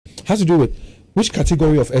has to do with which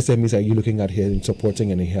category of SMEs are you looking at here in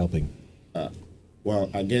supporting and in helping? Well,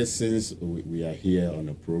 I guess since we are here on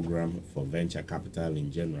a program for venture capital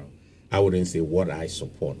in general, I wouldn't say what I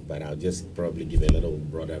support, but I'll just probably give a little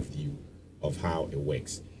broader view of how it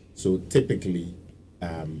works. So typically,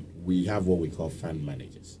 we have what we call fund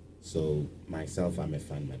managers. So myself, I'm a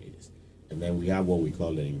fund manager. And then we have what we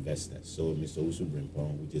call an investor. So Mr. Owusu,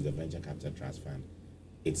 which is the venture capital trust fund,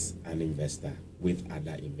 it's an investor with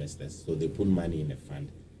other investors. So they put money in a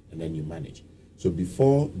fund and then you manage. So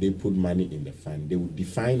before they put money in the fund, they will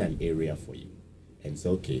define an area for you and say,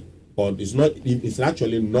 okay, or it's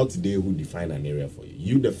actually not they who define an area for you.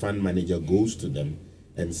 You, the fund manager, goes to them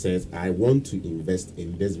and says, I want to invest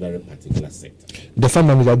in this very particular sector. The fund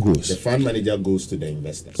manager goes? The fund manager goes to the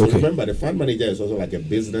investor. So remember, the fund manager is also like a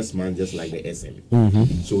businessman, just like the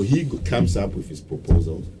SME. So he comes up with his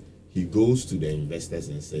proposals. He goes to the investors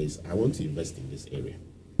and says, I want to invest in this area.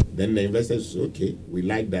 Then the investors say, okay, we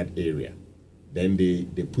like that area. Then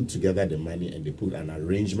they put together the money and they put an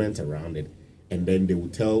arrangement around it. And then they will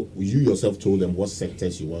tell, you yourself told them what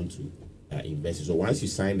sectors you want to invest in. So once you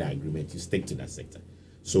sign the agreement, you stick to that sector.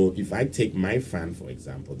 So if I take my fund, for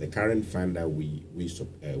example, the current fund that we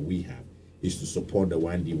have is to support the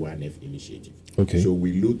 1D1F initiative. Okay. So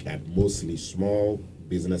we look at mostly small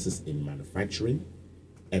businesses in manufacturing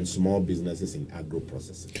and small businesses in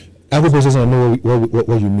agro-processing. Agro-processing, I know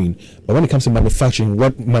what you mean. But when it comes to manufacturing,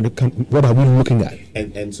 what are we looking at?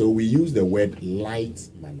 And so we use the word light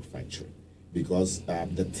manufacturing because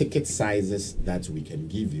the ticket sizes that we can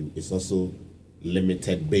give you is also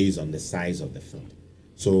limited based on the size of the fund.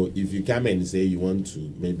 So if you come and say you want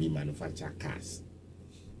to maybe manufacture cars,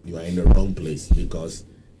 you are in the wrong place because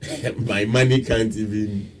my money can't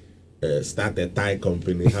even start a tire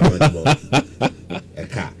company. How much more a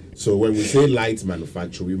car? So when we say light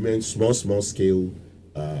manufacturing, we mean small scale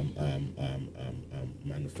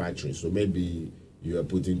manufacturing. So maybe you are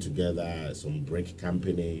putting together some brake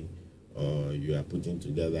company, or you are putting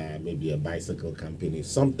together maybe a bicycle company,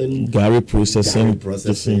 something gari processing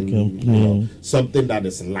something that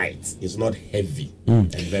is light, it's not heavy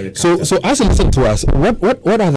and very so as you listen to us, what are